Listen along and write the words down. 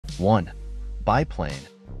1. Biplane,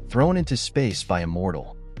 thrown into space by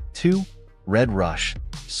Immortal. 2. Red Rush,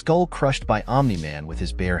 skull crushed by Omni-Man with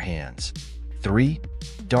his bare hands. 3.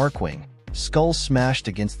 Darkwing, skull smashed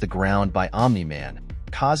against the ground by Omni-Man,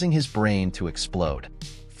 causing his brain to explode.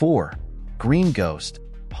 4. Green Ghost,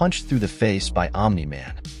 punched through the face by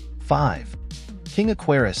Omni-Man. 5. King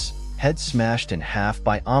Aquarius, head smashed in half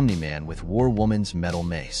by Omni-Man with War Woman's metal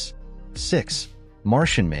mace. 6.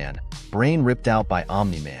 Martian Man, brain ripped out by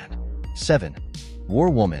Omni-Man. 7. War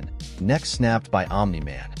Woman, neck snapped by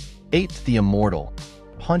Omni-Man. 8. The Immortal,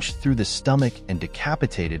 punched through the stomach and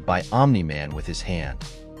decapitated by Omni-Man with his hand.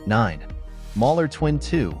 9. Mauler Twin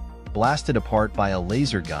 2, blasted apart by a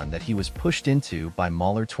laser gun that he was pushed into by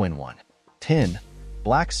Mauler Twin 1. 10.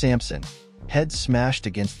 Black Samson, head smashed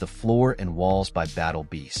against the floor and walls by Battle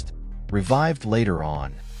Beast, revived later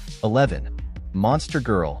on. 11. Monster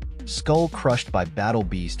Girl, skull crushed by Battle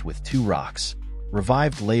Beast with 2 rocks,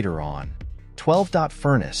 revived later on. 12.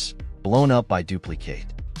 Furnace, blown up by Duplicate.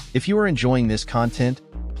 If you are enjoying this content,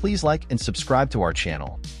 please like and subscribe to our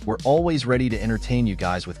channel. We're always ready to entertain you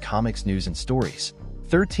guys with comics, news, and stories.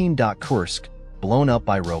 13. Kursk, blown up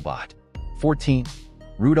by Robot. 14.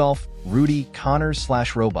 Rudolph Rudy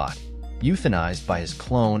Connors/Robot, euthanized by his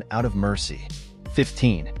clone out of mercy.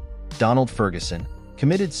 15. Donald Ferguson,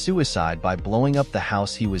 committed suicide by blowing up the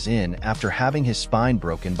house he was in after having his spine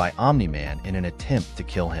broken by Omni-Man in an attempt to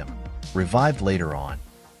kill him, revived later on.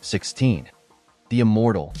 16. The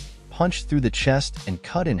Immortal, punched through the chest and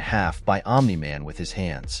cut in half by Omni-Man with his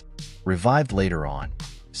hands, revived later on.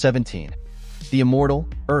 17. The Immortal,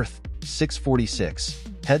 Earth 646,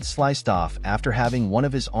 head sliced off after having one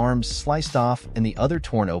of his arms sliced off and the other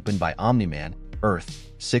torn open by Omni-Man,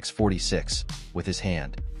 Earth 646, with his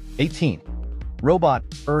hand. 18. Robot,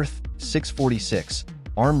 Earth 646,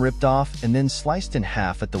 arm ripped off and then sliced in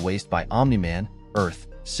half at the waist by Omni-Man, Earth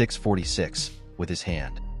 646, with his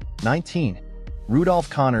hand. 19. Rudolph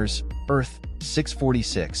Connors, Earth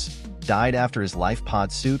 646, died after his life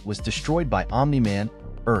pod suit was destroyed by Omni-Man,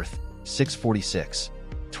 Earth 646.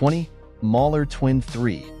 20. Mauler Twin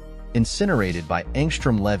 3, incinerated by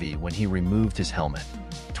Angstrom Levy when he removed his helmet.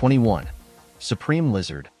 21. Supreme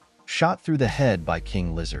Lizard, shot through the head by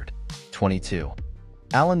King Lizard. 22.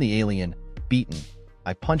 Alan the Alien, beaten,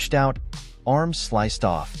 I punched out, arms sliced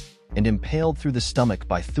off, and impaled through the stomach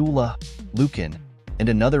by Thula, Lucan, and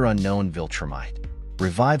another unknown Viltrumite,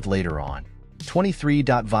 revived later on. 23.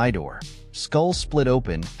 Vidor, skull split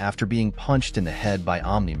open after being punched in the head by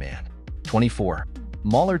Omni-Man. 24.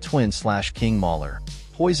 Mauler Twin/King Mauler,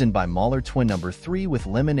 poisoned by Mauler Twin number 3 with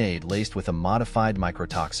lemonade laced with a modified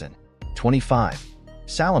microtoxin. 25.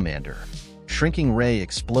 Salamander, shrinking ray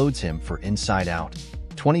explodes him for Inside Out.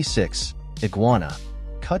 26. Iguana,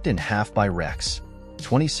 cut in half by Rex.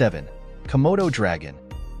 27. Komodo Dragon,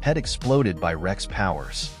 head exploded by Rex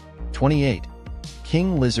powers. 28.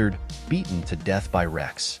 King Lizard, beaten to death by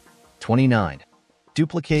Rex. 29.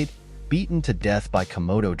 Duplicate, beaten to death by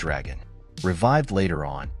Komodo Dragon, revived later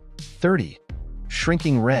on. 30.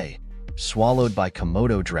 Shrinking Ray, swallowed by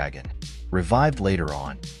Komodo Dragon, revived later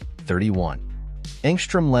on. 31.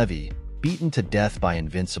 Angstrom Levy, beaten to death by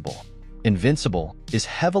Invincible. Invincible is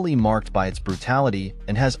heavily marked by its brutality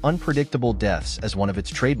and has unpredictable deaths as one of its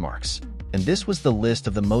trademarks. And this was the list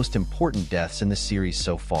of the most important deaths in the series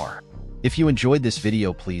so far. If you enjoyed this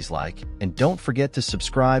video, please like, and don't forget to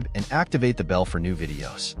subscribe and activate the bell for new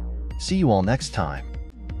videos. See you all next time.